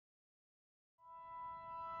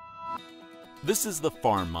This is the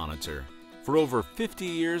Farm Monitor. For over 50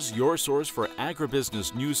 years, your source for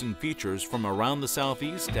agribusiness news and features from around the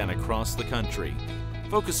Southeast and across the country,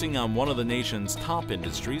 focusing on one of the nation's top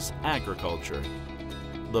industries, agriculture.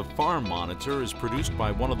 The Farm Monitor is produced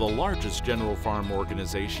by one of the largest general farm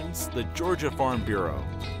organizations, the Georgia Farm Bureau.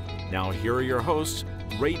 Now here are your hosts,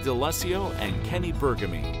 Ray DeLessio and Kenny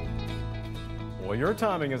Bergamy. Well, your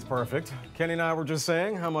timing is perfect. Kenny and I were just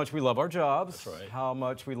saying how much we love our jobs, That's right. how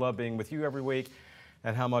much we love being with you every week,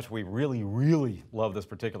 and how much we really, really love this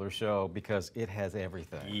particular show because it has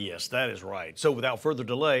everything. Yes, that is right. So without further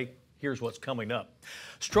delay, here's what's coming up.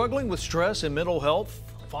 Struggling with stress and mental health?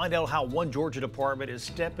 Find out how one Georgia department is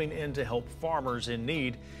stepping in to help farmers in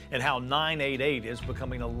need and how 988 is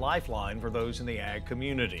becoming a lifeline for those in the ag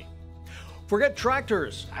community. Forget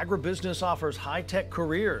tractors. Agribusiness offers high-tech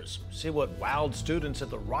careers. See what wowed students at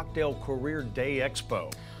the Rockdale Career Day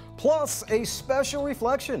Expo. Plus, a special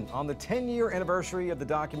reflection on the 10-year anniversary of the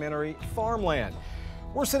documentary Farmland.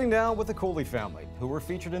 We're sitting down with the Cooley family, who were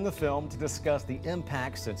featured in the film, to discuss the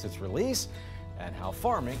impact since its release and how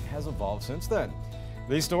farming has evolved since then.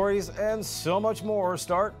 These stories and so much more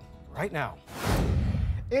start right now.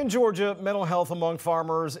 In Georgia, mental health among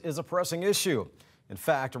farmers is a pressing issue. In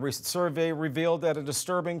fact, a recent survey revealed that a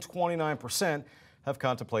disturbing 29% have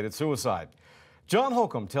contemplated suicide. John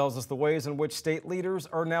Holcomb tells us the ways in which state leaders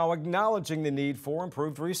are now acknowledging the need for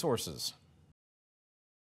improved resources.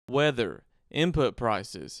 Weather, input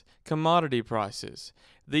prices, commodity prices.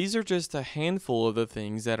 These are just a handful of the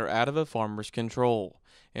things that are out of a farmer's control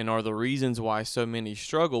and are the reasons why so many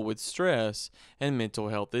struggle with stress and mental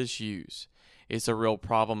health issues. It's a real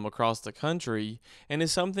problem across the country and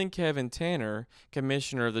is something Kevin Tanner,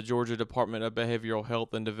 Commissioner of the Georgia Department of Behavioral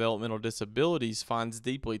Health and Developmental Disabilities, finds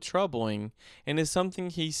deeply troubling and is something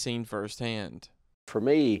he's seen firsthand. For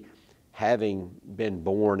me, having been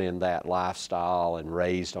born in that lifestyle and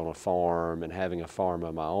raised on a farm and having a farm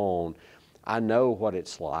of my own, I know what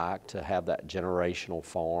it's like to have that generational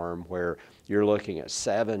farm where you're looking at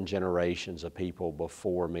 7 generations of people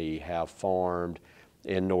before me have farmed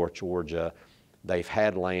in North Georgia. They've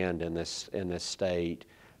had land in this state.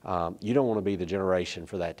 You don't want to be the generation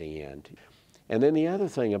for that to end. And then the other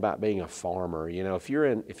thing about being a farmer, you know, if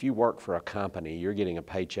you work for a company, you're getting a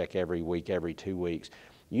paycheck every week, every 2 weeks.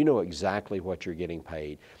 You know exactly what you're getting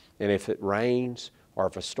paid. And if it rains or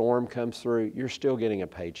if a storm comes through, you're still getting a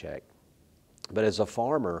paycheck. But as a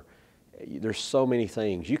farmer, there's so many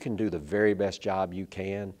things. You can do the very best job you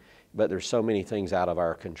can, but there's so many things out of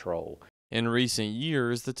our control. In recent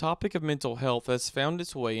years, the topic of mental health has found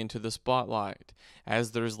its way into the spotlight,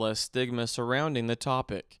 as there's less stigma surrounding the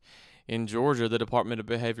topic. In Georgia, the Department of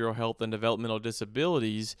Behavioral Health and Developmental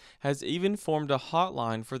Disabilities has even formed a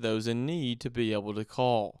hotline for those in need to be able to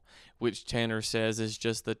call, which Tanner says is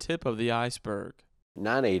just the tip of the iceberg.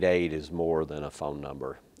 988 is more than a phone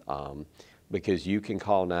number, because you can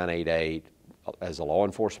call 988 as a law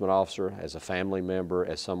enforcement officer, as a family member,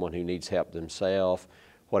 as someone who needs help themselves,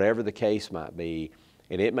 whatever the case might be.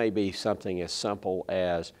 And it may be something as simple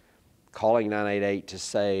as calling 988 to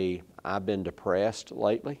say, I've been depressed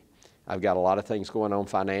lately. I've got a lot of things going on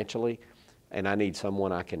financially, and I need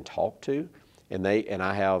someone I can talk to, and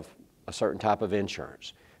I have a certain type of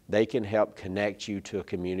insurance. They can help connect you to a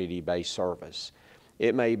community-based service.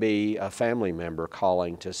 It may be a family member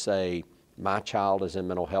calling to say, my child is in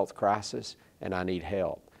mental health crisis and I need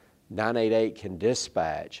help. 988 can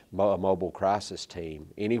dispatch a mobile crisis team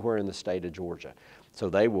anywhere in the state of Georgia. So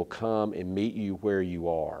they will come and meet you where you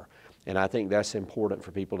are. And I think that's important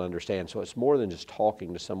for people to understand. So it's more than just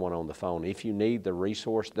talking to someone on the phone. If you need the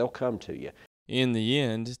resource, they'll come to you. In the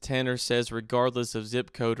end, Tanner says regardless of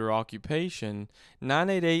zip code or occupation,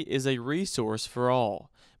 988 is a resource for all,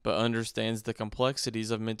 but understands the complexities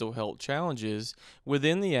of mental health challenges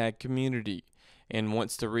within the ag community, and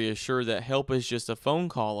wants to reassure that help is just a phone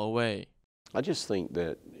call away. I just think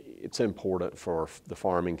that it's important for the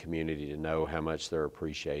farming community to know how much they're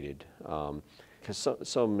appreciated, because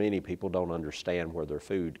so many people don't understand where their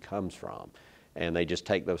food comes from, and they just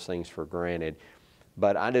take those things for granted.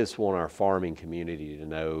 But I just want our farming community to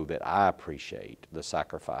know that I appreciate the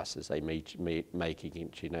sacrifices they make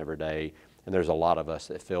each and every day, and there's a lot of us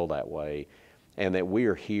that feel that way. And that we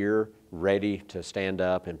are here ready to stand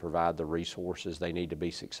up and provide the resources they need to be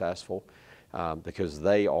successful, because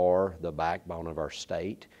they are the backbone of our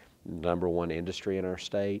state, #1 industry in our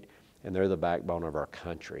state, and they're the backbone of our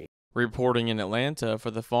country. Reporting in Atlanta for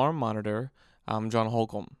the Farm Monitor, I'm John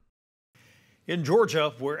Holcomb. In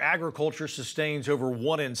Georgia, where agriculture sustains over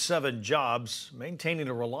 1 in 7 jobs, maintaining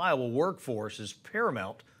a reliable workforce is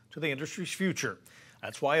paramount to the industry's future.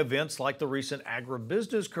 That's why events like the recent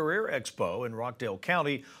Agribusiness Career Expo in Rockdale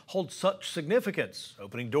County hold such significance,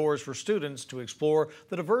 opening doors for students to explore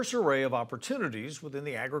the diverse array of opportunities within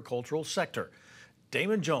the agricultural sector.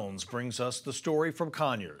 Damon Jones brings us the story from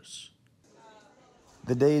Conyers.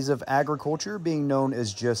 The days of agriculture, being known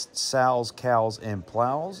as just sows, cows, and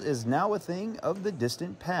plows, is now a thing of the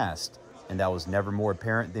distant past. And that was never more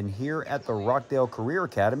apparent than here at the Rockdale Career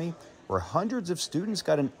Academy, where hundreds of students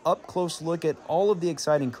got an up-close look at all of the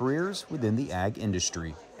exciting careers within the ag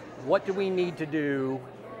industry. What do we need to do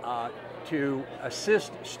to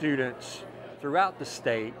assist students throughout the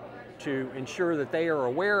state to ensure that they are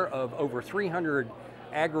aware of over 300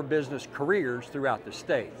 agribusiness careers throughout the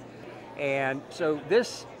state? And so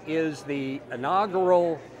this is the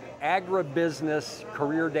inaugural Agribusiness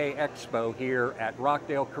Career Day Expo here at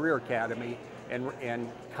Rockdale Career Academy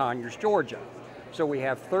in Conyers, Georgia. So we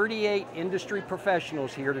have 38 industry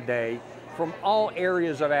professionals here today from all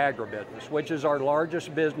areas of agribusiness, which is our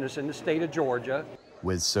largest business in the state of Georgia.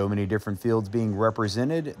 With so many different fields being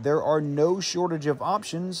represented, there are no shortage of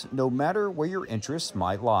options, no matter where your interests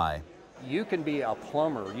might lie. You can be a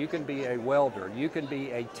plumber, you can be a welder, you can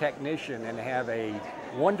be a technician and have a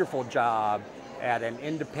wonderful job at an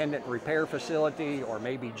independent repair facility, or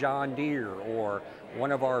maybe John Deere, or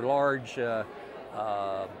one of our large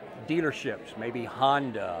dealerships, maybe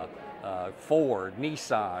Honda, Ford,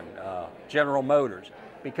 Nissan, General Motors.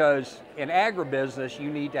 Because in agribusiness,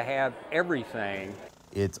 you need to have everything.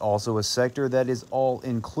 It's also a sector that is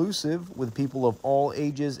all-inclusive, with people of all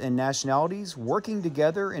ages and nationalities working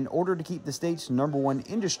together in order to keep the state's #1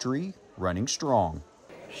 industry running strong.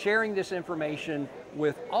 Sharing this information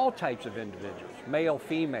with all types of individuals, male,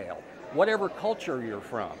 female, whatever culture you're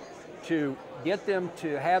from, to get them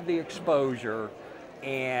to have the exposure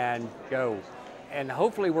and go. And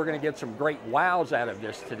hopefully we're going to get some great wows out of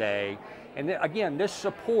this today. And again, this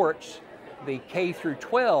supports the K through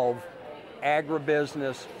 12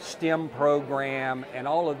 agribusiness STEM program and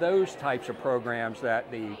all of those types of programs that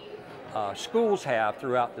the schools have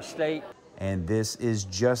throughout the state. And this is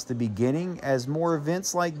just the beginning, as more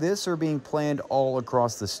events like this are being planned all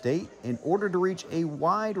across the state in order to reach a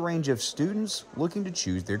wide range of students looking to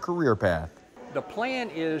choose their career path. The plan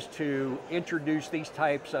is to introduce these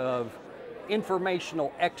types of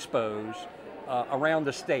informational expos around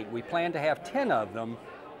the state. We plan to have 10 of them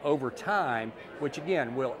over time, which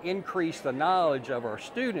again will increase the knowledge of our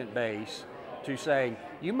student base to say,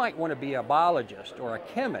 you might want to be a biologist or a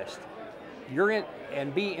chemist. You're in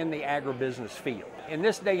and be in the agribusiness field. In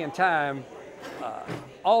this day and time,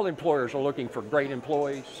 all employers are looking for great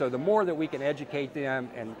employees, so the more that we can educate them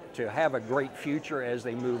and to have a great future as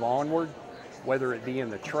they move onward, whether it be in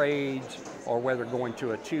the trades or whether going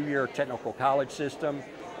to a 2-year technical college system,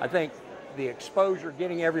 I think the exposure,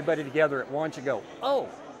 getting everybody together at once and go, oh,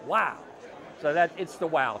 wow. So that it's the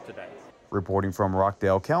wow today. Reporting from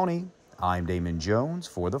Rockdale County, I'm Damon Jones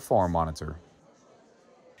for the Farm Monitor.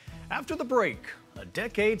 After the break, a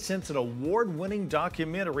decade since an award-winning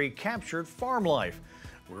documentary captured farm life.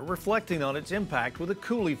 We're reflecting on its impact with the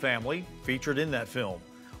Cooley family featured in that film.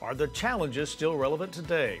 Are the challenges still relevant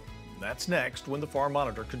today? That's next when the Farm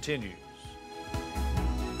Monitor continues.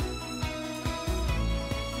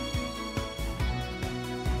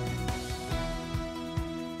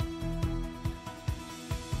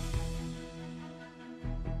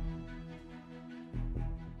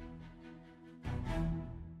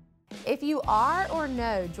 If you are or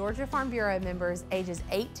know Georgia Farm Bureau members ages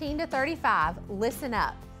 18 to 35, listen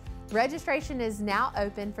up. Registration is now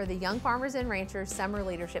open for the Young Farmers and Ranchers Summer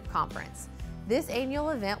Leadership Conference. This annual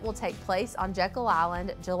event will take place on Jekyll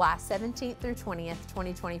Island, July 17th through 20th,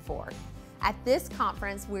 2024. At this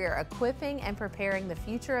conference, we are equipping and preparing the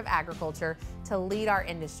future of agriculture to lead our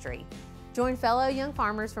industry. Join fellow young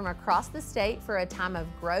farmers from across the state for a time of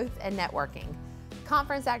growth and networking.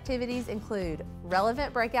 Conference activities include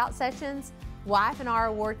relevant breakout sessions, Wife and R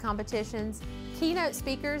award competitions, keynote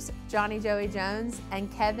speakers Johnny Joey Jones and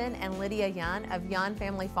Kevin and Lydia Yun of Yun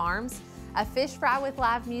Family Farms, a fish fry with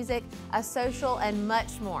live music, a social, and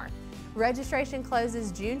much more. Registration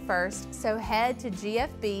closes June 1st, so head to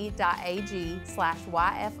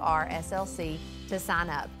gfb.ag/YFRSLC to sign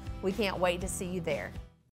up. We can't wait to see you there.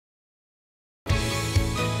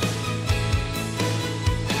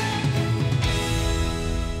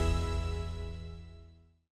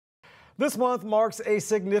 This month marks a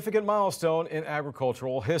significant milestone in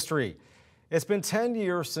agricultural history. It's been 10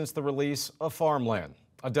 years since the release of Farmland,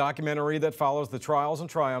 a documentary that follows the trials and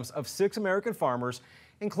triumphs of 6 American farmers,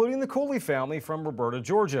 including the Cooley family from Roberta,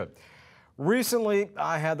 Georgia. Recently,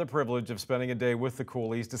 I had the privilege of spending a day with the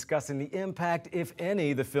Cooleys discussing the impact, if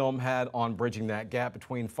any, the film had on bridging that gap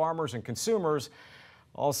between farmers and consumers.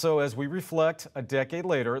 Also, as we reflect a decade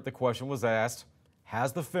later, the question was asked,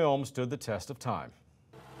 has the film stood the test of time?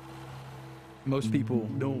 Most people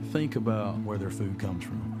don't think about where their food comes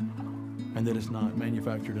from and that it's not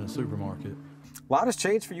manufactured in a supermarket. A lot has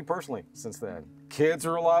changed for you personally since then. Kids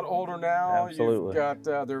are a lot older now. Absolutely. You've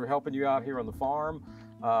got, they're helping you out here on the farm.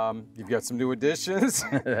 You've got some new additions.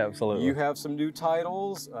 Absolutely. You have some new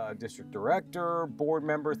titles, district director, board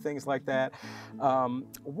member, things like that.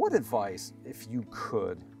 What advice, if you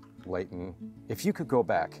could, Leighton, if you could go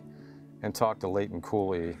back and talk to Leighton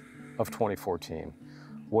Cooley of 2014,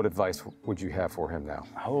 what advice would you have for him now?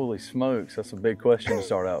 Holy smokes, that's a big question to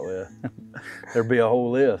start out with. There'd be a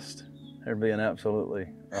whole list. There'd be absolutely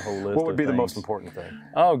a whole list. What would be things. the most important thing?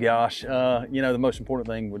 Oh gosh, you know, the most important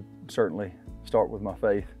thing would certainly start with my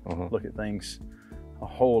faith. Look at things a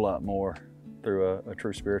whole lot more through a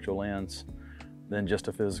true spiritual lens than just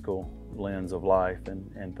a physical lens of life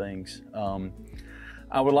and things.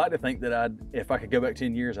 I would like to think that if I could go back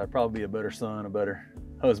 10 years, I'd probably be a better son, a better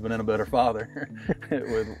husband, and a better father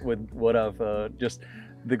with what I've, just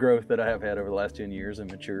the growth that I have had over the last 10 years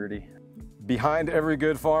and maturity. Behind every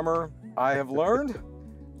good farmer, I have learned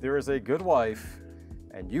there is a good wife,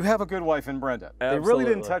 and you have a good wife in Brenda. Absolutely. They really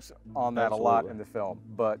didn't touch on that Absolutely. a lot in the film,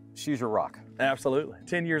 but she's your rock. Absolutely.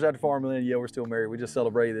 10 years after Farmland, yeah, we're still married. We just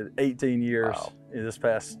celebrated 18 years this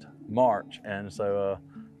past March, and so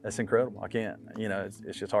that's incredible. I can't, you know,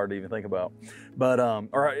 it's just hard to even think about. But,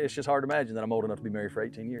 or it's just hard to imagine that I'm old enough to be married for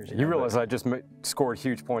 18 years. You realize I just scored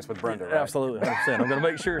huge points with Brenda, right? Absolutely, 100%. I'm gonna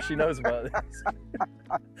make sure she knows about this.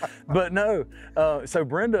 But no, so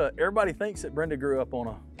Brenda, everybody thinks that Brenda grew up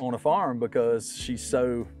on a farm because she's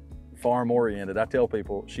so farm oriented. I tell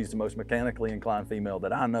people she's the most mechanically inclined female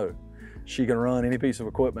that I know. She can run any piece of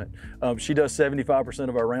equipment. She does 75%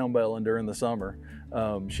 of our round baling during the summer.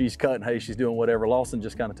 She's cutting hay, she's doing whatever. Lawson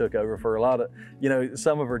just kind of took over for a lot of, you know,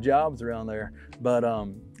 some of her jobs around there, but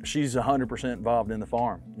she's 100% involved in the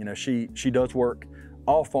farm. You know, she does work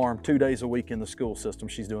off farm 2 days a week in the school system.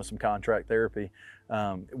 She's doing some contract therapy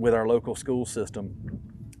with our local school system,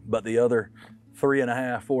 but the other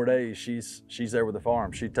 3.5, 4 days, she's there with the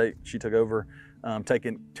farm. She took over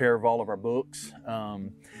taking care of all of our books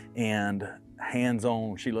and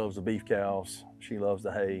hands-on. She loves the beef cows, she loves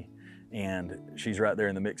the hay, and she's right there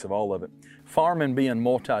in the mix of all of it. Farming being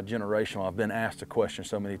multi-generational, I've been asked a question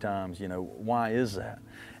so many times, you know, why is that?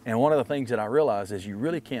 And one of the things that I realize is you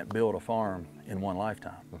really can't build a farm in one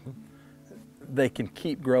lifetime. They can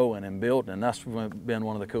keep growing and building, and that's been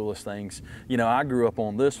one of the coolest things. You know, I grew up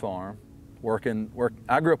on this farm, working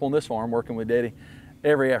with Daddy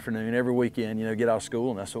every afternoon, every weekend, you know, get out of school,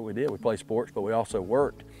 and that's what we did. We played sports, but we also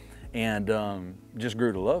worked, and just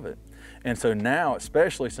grew to love it. And so now,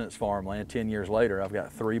 especially since Farmland, 10 years later, I've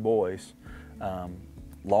got 3 boys.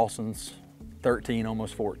 Lawson's 13,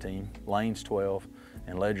 almost 14, Lane's 12,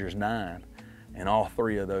 and Ledger's 9. And all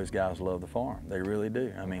 3 of those guys love the farm. They really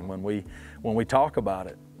do. I mean, when we talk about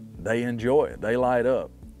it, they enjoy it. They light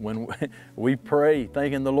up. When we pray,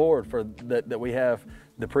 thanking the Lord for that we have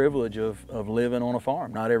the privilege of living on a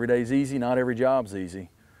farm. Not every day's easy, not every job's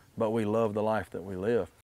easy, but we love the life that we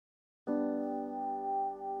live.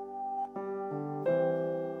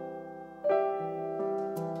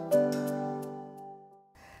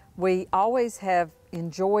 We always have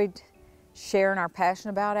enjoyed sharing our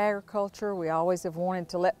passion about agriculture. We always have wanted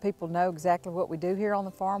to let people know exactly what we do here on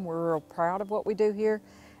the farm. We're real proud of what we do here,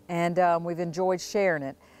 and we've enjoyed sharing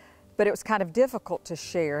it. But it was kind of difficult to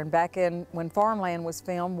share, and back when Farmland was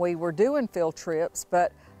filmed, we were doing field trips,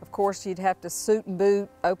 but of course you'd have to suit and boot,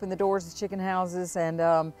 open the doors of the chicken houses,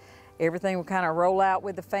 and everything would kind of roll out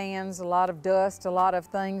with the fans, a lot of dust, a lot of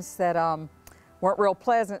things that weren't real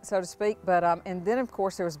pleasant, so to speak. But and then of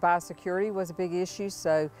course there was biosecurity was a big issue,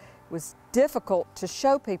 so it was difficult to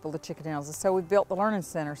show people the chicken houses. So we built the Learning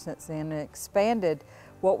Center since then and expanded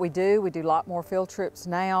what we do. We do a lot more field trips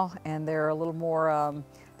now, and they're a little more,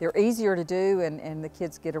 they're easier to do, and the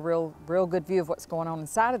kids get a real good view of what's going on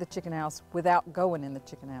inside of the chicken house without going in the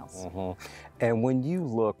chicken house. And when you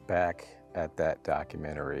look back at that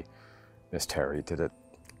documentary, Miss Terry, did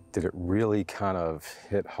it really kind of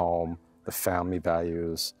hit home the family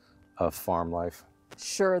values of farm life?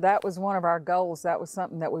 Sure, that was one of our goals. That was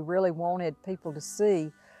something that we really wanted people to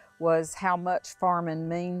see, was how much farming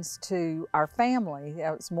means to our family.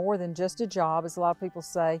 It's more than just a job, as a lot of people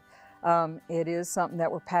say. It is something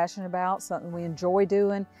that we're passionate about, something we enjoy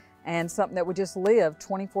doing, and something that we just live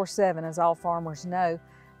 24/7, as all farmers know.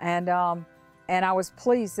 And And I was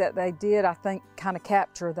pleased that they did, I think, kind of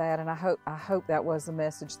capture that, and I hope that was the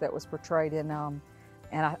message that was portrayed in,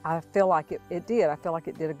 and I feel like it did. I feel like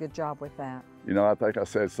it did a good job with that. You know, I think I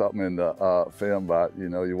said something in the film about, you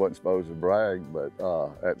know, you wasn't supposed to brag, but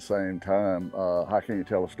at the same time, how can you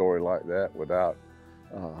tell a story like that without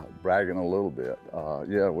bragging a little bit?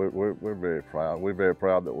 Yeah, we're very proud. We're very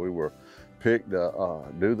proud that we were picked to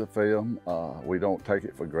do the film. We don't take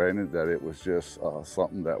it for granted that it was just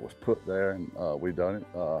something that was put there and we done it.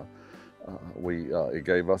 It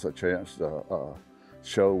gave us a chance to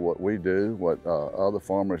show what we do, what other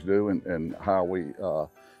farmers do, and how we,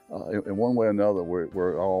 in one way or another,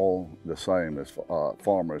 we're all the same as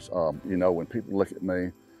farmers. You know, when people look at me,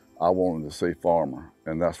 I want them to see farmer,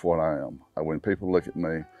 and that's what I am. When people look at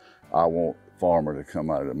me, I want farmer to come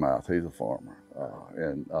out of their mouth. He's a farmer.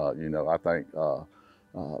 You know, I think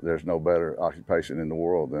there's no better occupation in the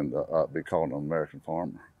world than to be called an American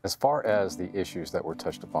farmer. As far as the issues that were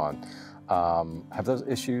touched upon, have those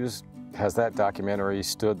issues, has that documentary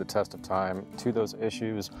stood the test of time to those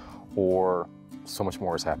issues, or so much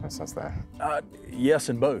more has happened since then? Yes,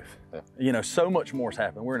 and both. Yeah. You know, so much more has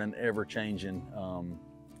happened. We're in an ever-changing world.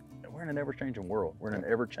 We're in an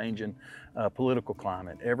ever-changing political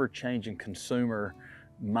climate, ever-changing consumer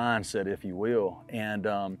mindset, if you will.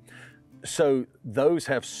 And so those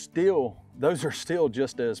are still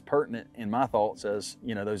just as pertinent in my thoughts as,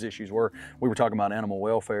 you know, those issues were. We were talking about animal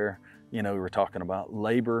welfare, you know, we were talking about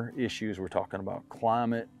labor issues, we're talking about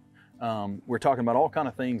climate, we're talking about all kind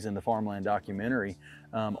of things in the Farmland documentary.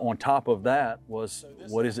 On top of that was,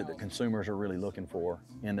 what is it that consumers are really looking for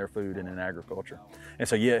in their food and in agriculture? And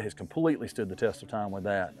so, yeah, it has completely stood the test of time with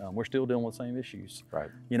that. We're still dealing with the same issues. Right.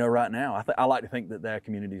 You know, right now, I like to think that the ag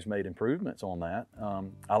community's made improvements on that.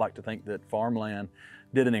 I like to think that Farmland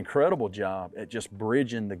did an incredible job at just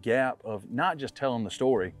bridging the gap of not just telling the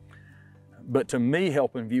story, but to me,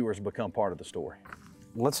 helping viewers become part of the story.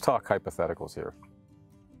 Let's talk hypotheticals here.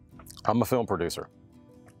 I'm a film producer.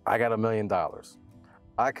 I got $1 million.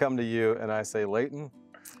 I come to you and I say, Leighton,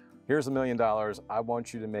 here's $1 million. I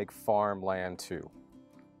want you to make Farmland 2.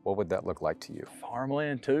 What would that look like to you?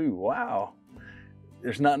 Farmland 2, wow.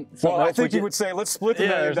 There's not something well, else I think you would say, let's split the $1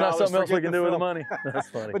 million. There's not something else we can do with the money. That's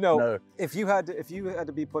funny. But no, if you had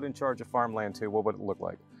to be put in charge of Farmland 2, what would it look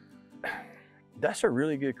like? That's a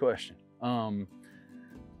really good question.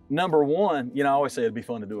 Number one, you know, I always say it'd be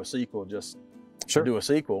fun to do a sequel, just sure. Do a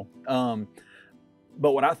sequel.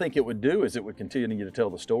 But what I think it would do is it would continue to tell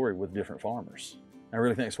the story with different farmers. I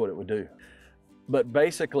really think that's what it would do. But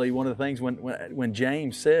basically, one of the things when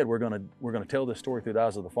James said we're gonna tell this story through the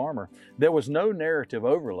eyes of the farmer, there was no narrative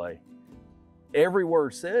overlay. Every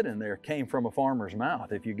word said in there came from a farmer's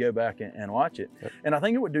mouth if you go back and watch it. Yep. And I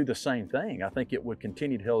think it would do the same thing. I think it would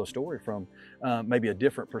continue to tell the story from maybe a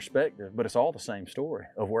different perspective, but it's all the same story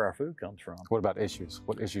of where our food comes from. What about issues?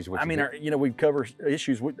 What issues would you you know, we cover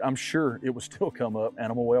issues. I'm sure it would still come up.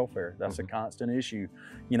 Animal welfare, that's a constant issue,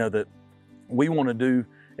 you know, that we want to do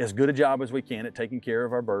as good a job as we can at taking care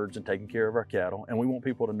of our birds and taking care of our cattle, and we want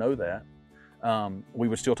people to know that. We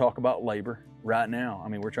would still talk about labor right now. I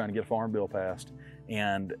mean, we're trying to get a farm bill passed,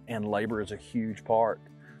 and labor is a huge part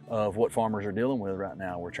of what farmers are dealing with right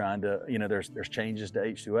now. We're trying to, you know, there's changes to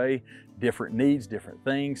H2A, different needs, different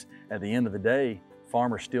things. At the end of the day,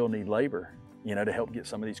 farmers still need labor, you know, to help get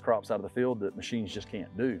some of these crops out of the field that machines just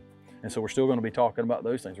can't do. And so we're still going to be talking about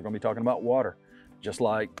those things. We're going to be talking about water, just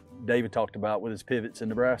like David talked about with his pivots in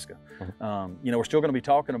Nebraska. You know, we're still going to be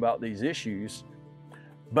talking about these issues.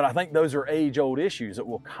 But I think those are age-old issues that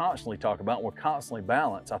we'll constantly talk about and we'll constantly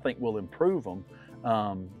balance. I think we'll improve them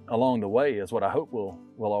along the way is what I hope we'll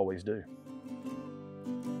always do.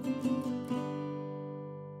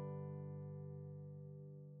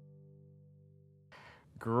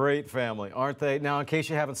 Great family, aren't they? Now, in case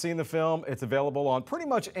you haven't seen the film, it's available on pretty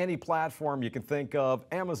much any platform you can think of.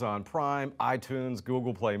 Amazon Prime, iTunes,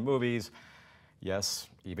 Google Play Movies, yes,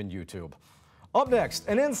 even YouTube. Up next,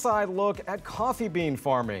 an inside look at coffee bean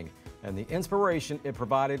farming and the inspiration it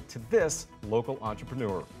provided to this local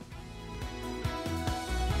entrepreneur.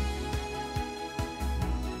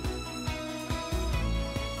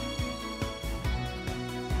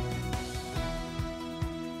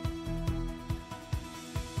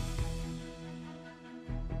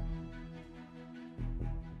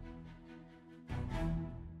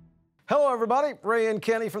 Hello everybody, Ray and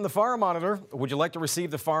Kenny from the Farm Monitor. Would you like to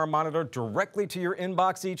receive the Farm Monitor directly to your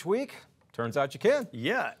inbox each week? Turns out you can.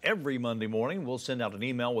 Yeah, every Monday morning we'll send out an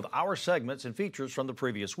email with our segments and features from the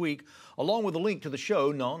previous week, along with a link to the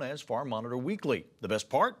show known as Farm Monitor Weekly. The best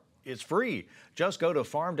part? It's free. Just go to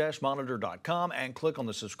farm-monitor.com and click on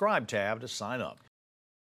the subscribe tab to sign up.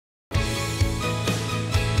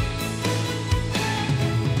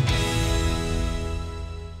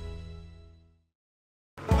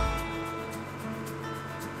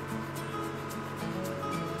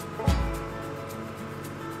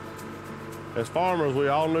 As farmers, we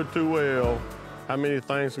all know too well how many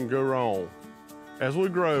things can go wrong. As we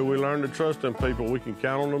grow, we learn to trust in people we can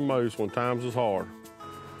count on the most when times is hard.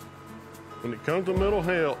 When it comes to mental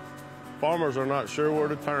health, farmers are not sure where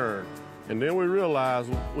to turn. And then we realize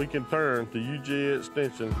we can turn to UGA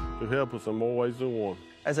Extension to help us in more ways than one.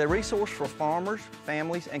 As a resource for farmers,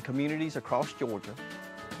 families, and communities across Georgia,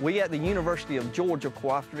 we at the University of Georgia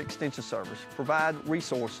Cooperative Extension Service provide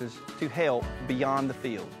resources to help beyond the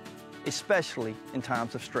field, especially in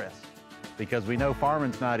times of stress. Because we know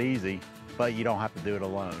farming's not easy, but you don't have to do it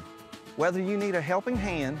alone. Whether you need a helping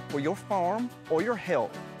hand for your farm or your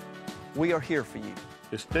health, we are here for you.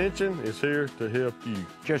 Extension is here to help you.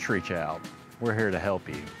 Just reach out. We're here to help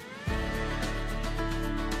you.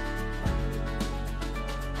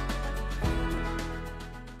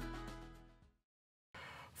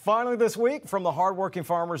 Finally this week, from the hardworking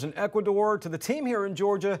farmers in Ecuador to the team here in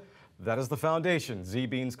Georgia, that is the foundation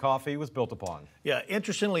Z-Beans Coffee was built upon. Yeah,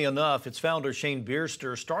 interestingly enough, its founder, Shane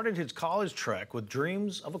Bierster, started his college trek with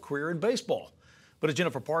dreams of a career in baseball. But as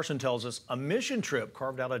Jennifer Parson tells us, a mission trip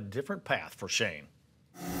carved out a different path for Shane.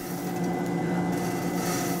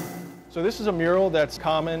 So this is a mural that's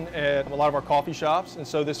common at a lot of our coffee shops. And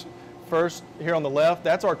so this first here on the left,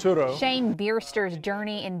 that's Arturo. Shane Bierster's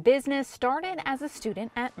journey in business started as a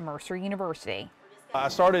student at Mercer University. I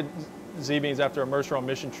started Z-Beans after a Mercer on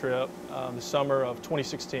mission trip the summer of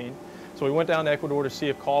 2016. So we went down to Ecuador to see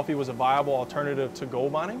if coffee was a viable alternative to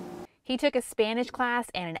gold mining. He took a Spanish class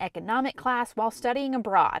and an economic class while studying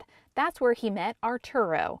abroad. That's where he met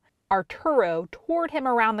Arturo. Arturo toured him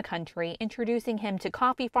around the country, introducing him to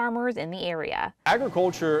coffee farmers in the area.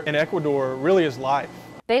 Agriculture in Ecuador really is life.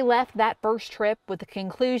 They left that first trip with the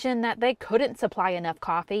conclusion that they couldn't supply enough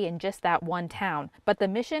coffee in just that one town. But the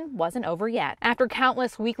mission wasn't over yet. After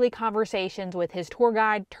countless weekly conversations with his tour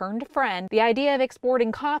guide turned friend, the idea of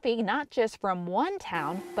exporting coffee not just from one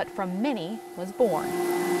town, but from many was born.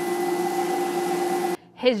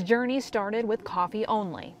 His journey started with coffee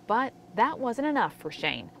only, but that wasn't enough for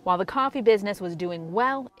Shane. While the coffee business was doing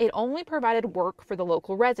well, it only provided work for the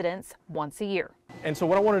local residents once a year. And so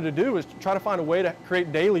what I wanted to do was try to find a way to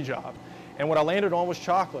create daily jobs. And what I landed on was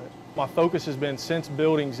chocolate. My focus has been, since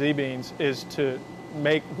building Z-Beans, is to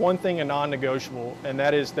make one thing a non-negotiable, and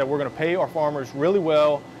that is that we're going to pay our farmers really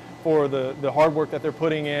well for the hard work that they're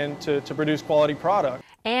putting in to produce quality product.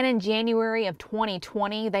 And in January of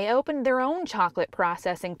 2020, they opened their own chocolate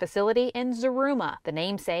processing facility in Zaruma, the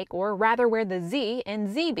namesake, or rather where the Z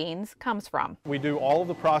in Z-Beans comes from. We do all of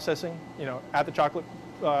the processing, at the chocolate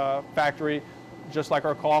factory. Just like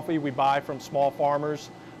our coffee, we buy from small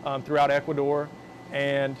farmers throughout Ecuador,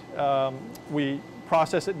 and we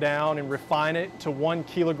process it down and refine it to 1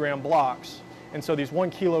 kilogram blocks. And so these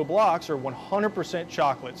 1 kilo blocks are 100%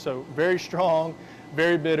 chocolate, so very strong,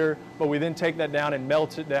 very bitter, but we then take that down and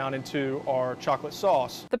melt it down into our chocolate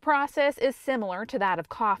sauce. The process is similar to that of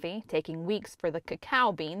coffee, taking weeks for the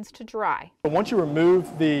cacao beans to dry. But once you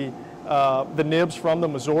remove the nibs from the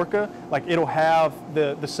mazorca, it'll have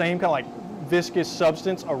the same kind of viscous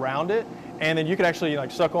substance around it, and then you can actually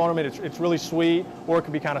suck on them, and it's really sweet, or it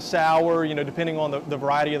can be kind of sour, depending on the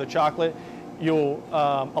variety of the chocolate. You'll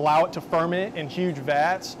allow it to ferment in huge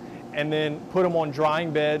vats, and then put them on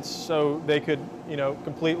drying beds so they could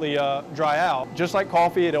completely dry out. Just like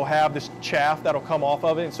coffee, it'll have this chaff that'll come off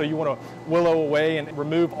of it, and so you want to willow away and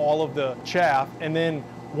remove all of the chaff, and then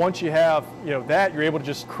once you have that, you're able to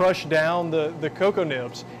just crush down the cocoa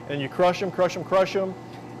nibs, and you crush them,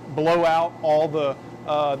 blow out all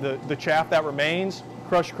the chaff that remains,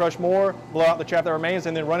 crush more, blow out the chaff that remains,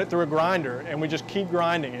 and then run it through a grinder. And we just keep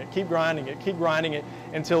grinding it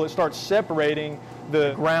until it starts separating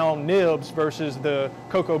the ground nibs versus the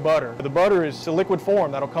cocoa butter. The butter is a liquid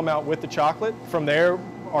form that'll come out with the chocolate. From there,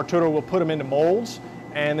 Arturo will put them into molds,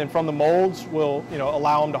 and then from the molds, we'll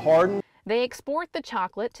allow them to harden. They export the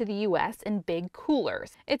chocolate to the U.S. in big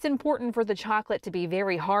coolers. It's important for the chocolate to be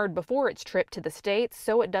very hard before its trip to the States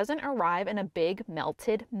so it doesn't arrive in a big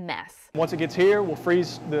melted mess. Once it gets here, we'll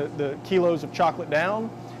freeze the kilos of chocolate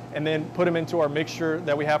down and then put them into our mixture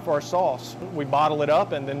that we have for our sauce. We bottle it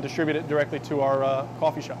up and then distribute it directly to our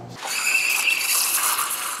coffee shops.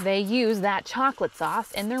 They use that chocolate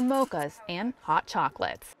sauce in their mochas and hot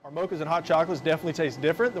chocolates. Our mochas and hot chocolates definitely taste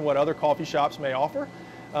different than what other coffee shops may offer.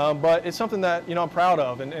 But it's something that I'm proud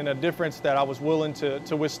of, and a difference that I was willing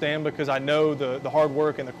to withstand because I know the hard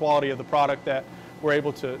work and the quality of the product that we're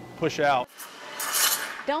able to push out.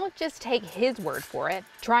 Don't just take his word for it.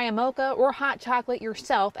 Try a mocha or hot chocolate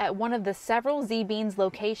yourself at one of the several Z-Beans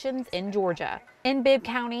locations in Georgia. In Bibb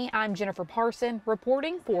County, I'm Jennifer Parson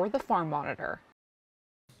reporting for the Farm Monitor.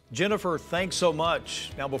 Jennifer, thanks so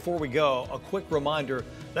much. Now, before we go, a quick reminder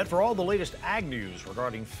that for all the latest ag news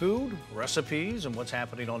regarding food, recipes, and what's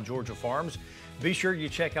happening on Georgia farms, be sure you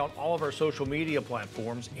check out all of our social media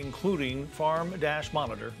platforms, including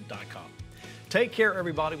farm-monitor.com. Take care,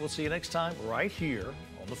 everybody. We'll see you next time right here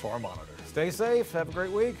on the Farm Monitor. Stay safe. Have a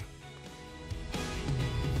great week.